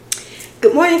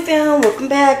Good morning, fam. Welcome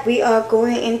back. We are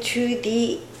going into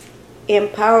the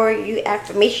Empower You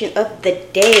affirmation of the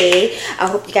day. I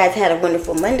hope you guys had a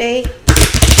wonderful Monday.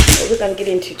 We're going to get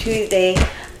into Tuesday.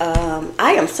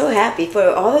 I am so happy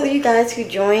for all of you guys who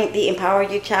joined the Empower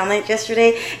You challenge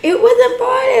yesterday. It was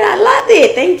important. I loved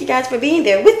it. Thank you guys for being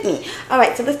there with me. All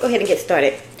right, so let's go ahead and get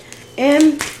started.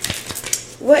 And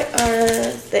what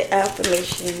are the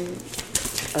affirmations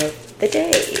of the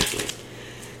day?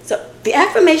 So the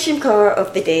affirmation card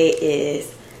of the day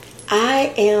is,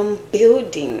 I am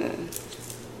building.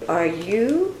 Are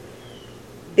you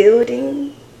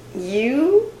building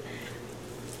you?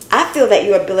 I feel that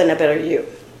you are building a better you.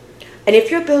 And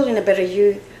if you're building a better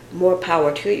you, more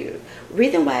power to you.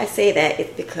 Reason why I say that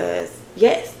is because,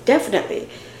 yes, definitely,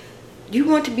 you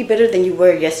want to be better than you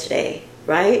were yesterday,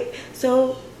 right?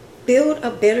 So build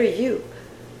a better you.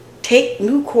 Take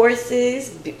new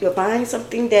courses. You're buying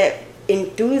something that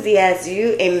enthusiasms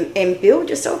you and build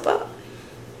yourself up.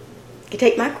 You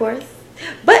take my course,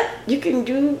 but you can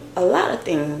do a lot of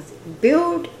things.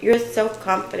 Build your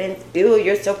self-confidence, build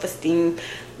your self-esteem.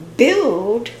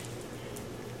 Build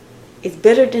is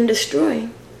better than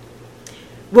destroying.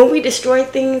 When we destroy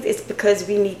things, it's because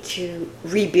we need to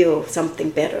rebuild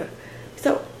something better.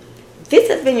 So this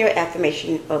has been your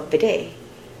affirmation of the day.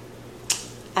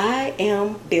 I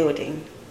am building.